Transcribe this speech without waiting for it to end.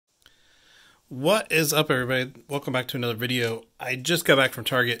What is up, everybody? Welcome back to another video. I just got back from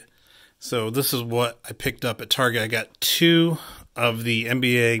Target, so this is what I picked up at Target. I got two of the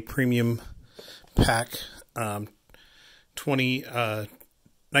NBA Premium Pack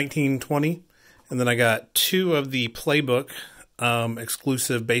 1920, and then I got two of the Playbook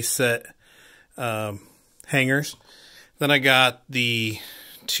exclusive base set hangers. Then I got the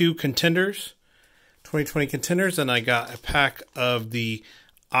two Contenders, 2020 Contenders, and I got a pack of the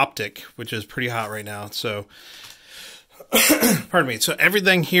Optic, which is pretty hot right now. So, pardon me. So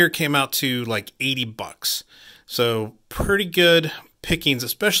everything here came out to like 80 bucks. So pretty good pickings,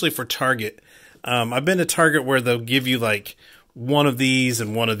 especially for Target. I've been to Target where they'll give you like one of these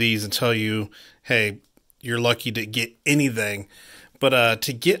and one of these and tell you, hey, you're lucky to get anything. But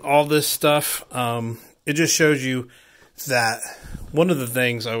to get all this stuff, it just shows you that one of the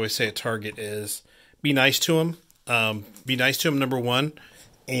things I always say at Target is be nice to them. Be nice to them, number one.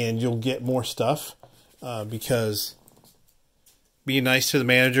 And you'll get more stuff because being nice to the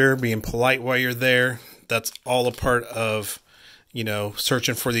manager, being polite while you're there, that's all a part of, you know,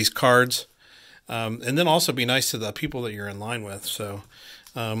 searching for these cards. And then also be nice to the people that you're in line with. So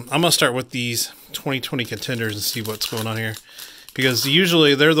I'm going to start with these 2020 Contenders and see what's going on here. Because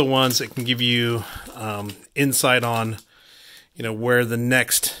usually they're the ones that can give you insight on, you know, where the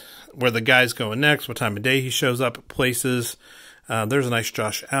guy's going next, what time of day he shows up at places. There's a nice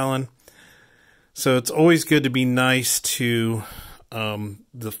Josh Allen. So it's always good to be nice to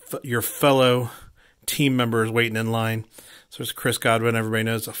your fellow team members waiting in line. So there's Chris Godwin. Everybody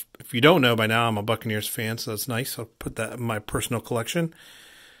knows. If you don't know by now, I'm a Buccaneers fan, so that's nice. I'll put that in my personal collection.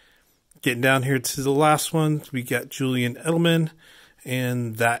 Getting down here to the last one, we got Julian Edelman,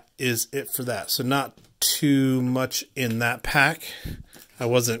 and that is it for that. So not too much in that pack. I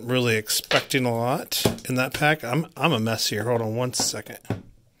wasn't really expecting a lot in that pack. I'm a mess here. Hold on one second. I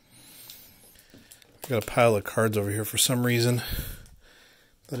got a pile of cards over here for some reason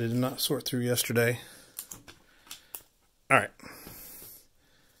that I did not sort through yesterday. All right.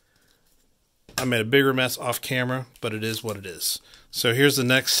 I made a bigger mess off camera, but it is what it is. So here's the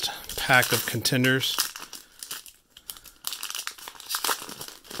next pack of Contenders.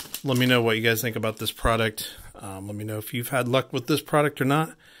 Let me know what you guys think about this product. Let me know if you've had luck with this product or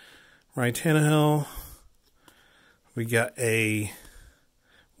not. Ryan Tannehill. We got a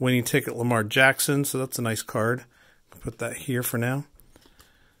winning ticket, Lamar Jackson. So that's a nice card. Put that here for now.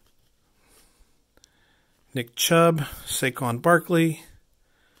 Nick Chubb, Saquon Barkley,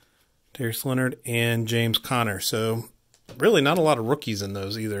 Darius Leonard, and James Conner. So really not a lot of rookies in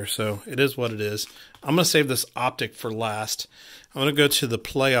those either. So it is what it is. I'm going to save this Optic for last. I'm going to go to the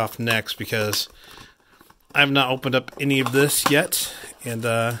playoff next because I have not opened up any of this yet, and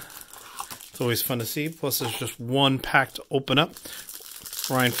it's always fun to see. Plus, there's just one pack to open up.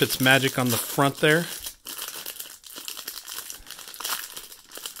 Ryan Fitzmagic on the front there.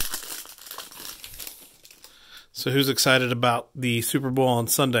 So who's excited about the Super Bowl on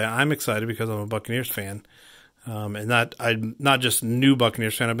Sunday? I'm excited because I'm a Buccaneers fan. And I'm not just a new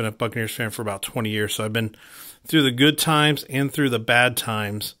Buccaneers fan. I've been a Buccaneers fan for about 20 years. So I've been through the good times and through the bad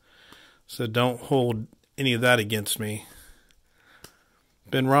times. So don't hold any of that against me.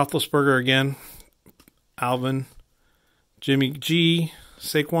 Ben Roethlisberger again. Alvin. Jimmy G.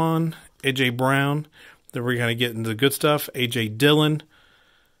 Saquon. A.J. Brown. Then we're going to get into the good stuff. A.J. Dillon.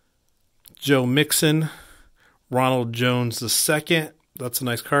 Joe Mixon. Ronald Jones II. That's a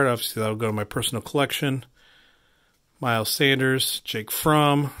nice card. Obviously, that'll go to my personal collection. Miles Sanders. Jake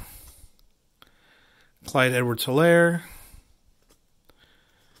Fromm. Clyde Edwards-Helaire.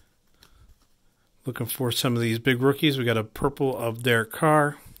 Looking for some of these big rookies. We got a purple of Derek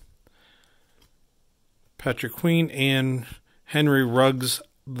Carr, Patrick Queen, and Henry Ruggs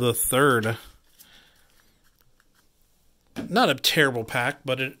III. Not a terrible pack,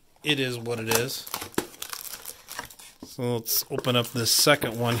 but it is what it is. So let's open up this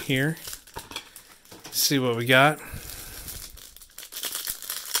second one here. See what we got.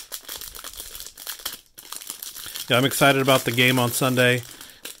 Yeah, I'm excited about the game on Sunday.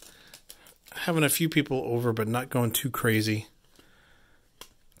 Having a few people over, but not going too crazy.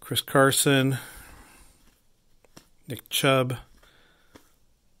 Chris Carson, Nick Chubb,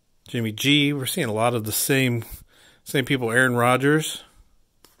 Jimmy G. We're seeing a lot of the same people. Aaron Rodgers,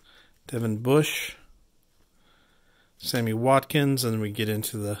 Devin Bush, Sammy Watkins, and then we get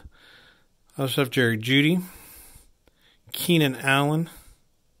into the other stuff. Jerry Jeudy, Keenan Allen.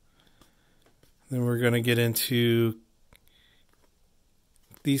 Then we're going to get into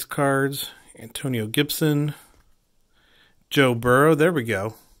these cards. Antonio Gibson, Joe Burrow. There we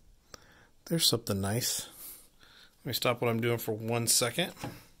go. There's something nice. Let me stop what I'm doing for 1 second.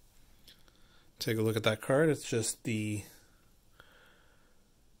 Take a look at that card. It's just it's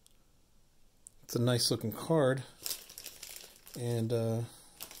a nice looking card. And let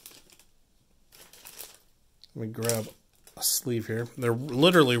me grab a sleeve here. They're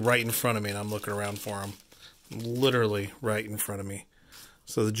literally right in front of me, and I'm looking around for them. Literally right in front of me.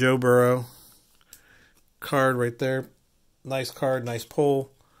 So the Joe Burrow card right there. Nice card, nice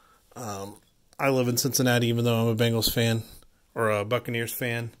pull. I live in Cincinnati, even though I'm a Bengals fan or a Buccaneers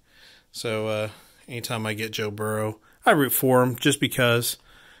fan. So anytime I get Joe Burrow, I root for him just because,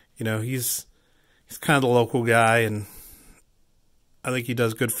 you know, he's kind of the local guy, and I think he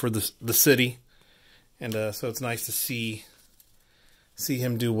does good for the city. And so it's nice to see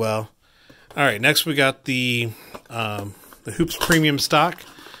him do well. All right, next we got the Hoops Premium stock.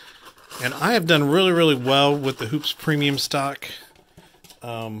 And I have done really, really well with the Hoops Premium stock.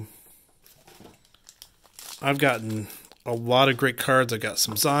 I've gotten a lot of great cards. I got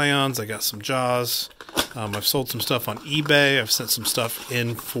some Zions. I got some Jaws. I've sold some stuff on eBay. I've sent some stuff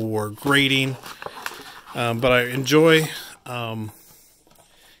in for grading. But I enjoy kind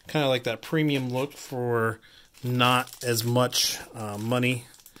of like that premium look for not as much money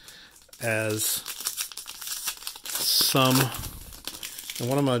as some. And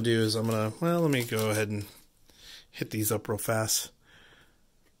what I'm going to do is let me go ahead and hit these up real fast.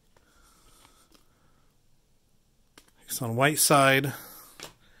 It's on white side.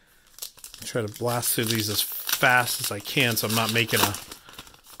 Try to blast through these as fast as I can so I'm not making a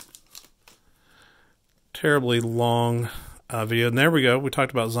terribly long video. And there we go. We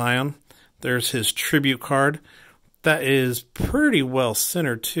talked about Zion. There's his tribute card. That is pretty well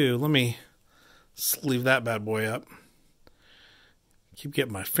centered too. Let me sleeve that bad boy up. Keep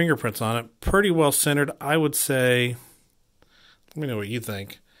getting my fingerprints on it. Pretty well centered. I would say, let me know what you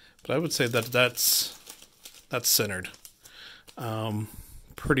think, but I would say that that's centered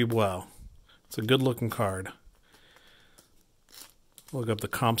pretty well. It's a good looking card. Look up the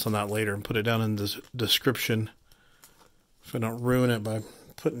comps on that later and put it down in the description if I don't ruin it by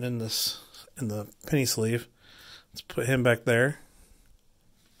putting in the penny sleeve. Let's put him back there.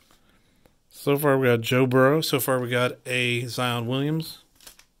 So far we got Joe Burrow. So far we got a Zion Williamson.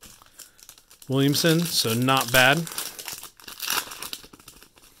 So not bad.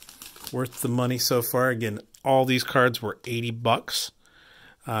 Worth the money so far. Again, all these cards were $80.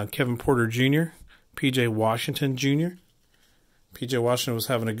 Kevin Porter Jr., P.J. Washington Jr. P.J. Washington was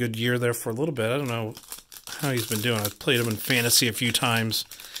having a good year there for a little bit. I don't know how he's been doing. I've played him in fantasy a few times.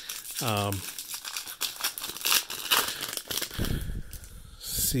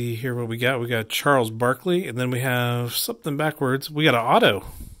 See here what we got. We got Charles Barkley, and then we have something backwards. We got an auto.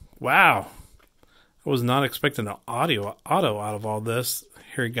 Wow. I was not expecting an auto out of all this.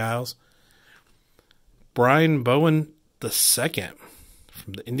 Harry Giles. Brian Bowen II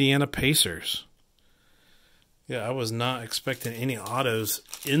from the Indiana Pacers. Yeah, I was not expecting any autos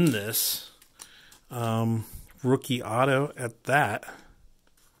in this. Rookie auto at that.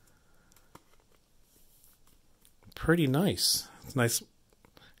 Pretty nice. It's nice.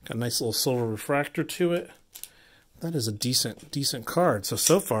 Got a nice little silver refractor to it. That is a decent card.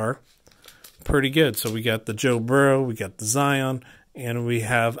 So far, pretty good. So we got the Joe Burrow, we got the Zion, and we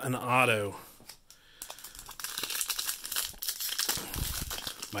have an auto.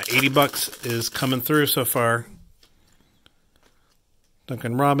 My $80 is coming through so far.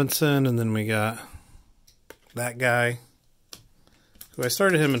 Duncan Robinson, and then we got that guy, who I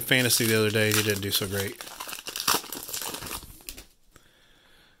started him in fantasy the other day. He didn't do so great.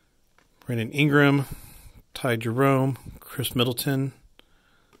 Brandon Ingram, Ty Jerome, Chris Middleton.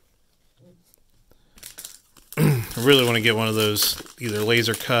 I really want to get one of those either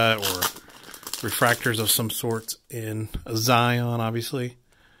laser cut or refractors of some sort in a Zion, obviously.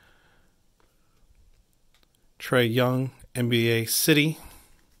 Trae Young, NBA City.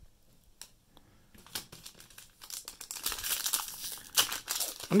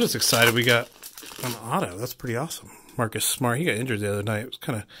 I'm just excited we got an auto. That's pretty awesome. Marcus Smart, he got injured the other night. I was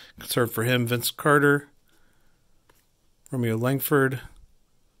kind of concerned for him. Vince Carter, Romeo Langford.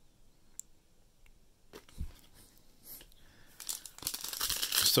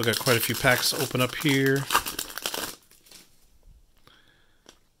 Still got quite a few packs to open up here.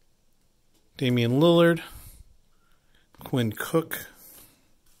 Damian Lillard, Quinn Cook.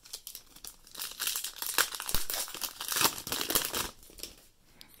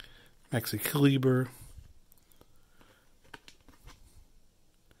 Maxi Kleber.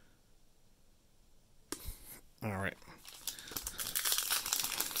 All right.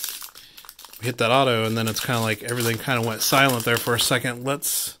 We hit that auto, and then it's kind of like everything kind of went silent there for a second.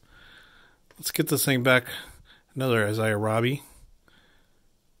 Let's get this thing back. Another Isaiah Robbie.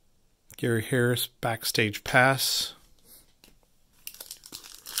 Gary Harris backstage pass.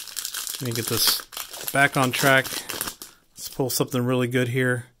 Let me get this back on track. Let's pull something really good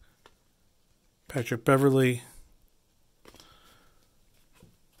here. Patrick Beverly.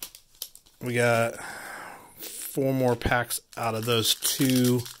 We got 4 more packs out of those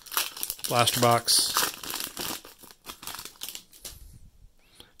 2 blaster box.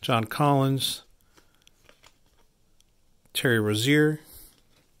 John Collins. Terry Rozier.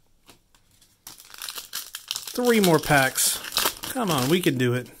 3 more packs. Come on, we can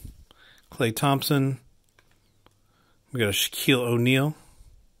do it. Klay Thompson. We got a Shaquille O'Neal.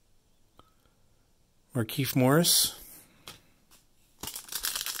 Markieff Morris.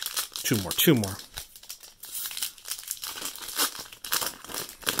 2 more.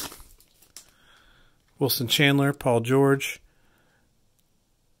 Wilson Chandler, Paul George.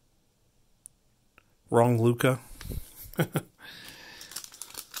 Wrong Luka.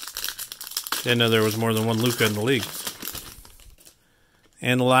 Didn't know there was more than one Luka in the league.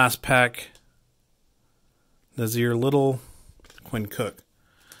 And the last pack, Nazir Little, Quinn Cook.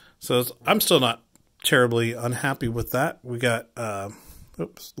 So I'm still not terribly unhappy with that. We got,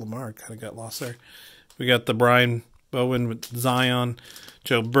 oops, Lamar kind of got lost there. We got the Brian Bowen with Zion,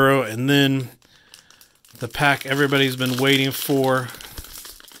 Joe Burrow, and then the pack everybody's been waiting for,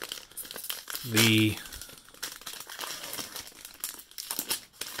 the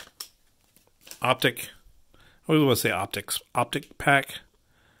Optic. I always want to say Optic pack.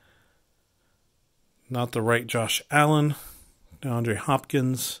 Not the right Josh Allen. DeAndre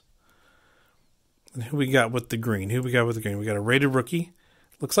Hopkins. And who we got with the green? We got a rated rookie.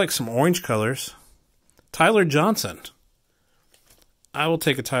 Looks like some orange colors. Tyler Johnson. I will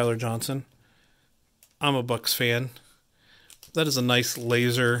take a Tyler Johnson. I'm a Bucks fan. That is a nice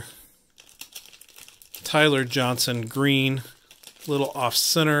laser. Tyler Johnson green. Little off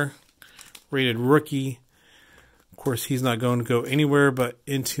center. Rated rookie. Of course, he's not going to go anywhere but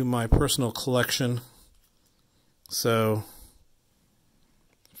into my personal collection. So,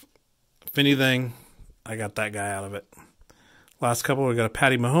 if anything, I got that guy out of it. Last couple, we got a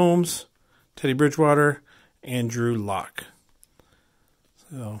Patty Mahomes, Teddy Bridgewater, and Drew Lock.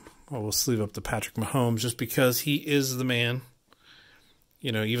 So, we'll sleeve up the Patrick Mahomes just because he is the man.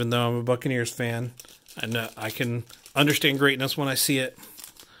 You know, even though I'm a Buccaneers fan, I know I can understand greatness when I see it.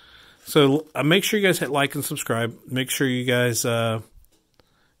 So, make sure you guys hit like and subscribe. Make sure you guys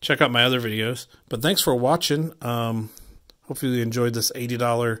check out my other videos. But thanks for watching. Hopefully you enjoyed this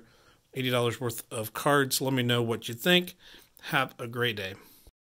 $80 worth of cards. Let me know what you think. Have a great day.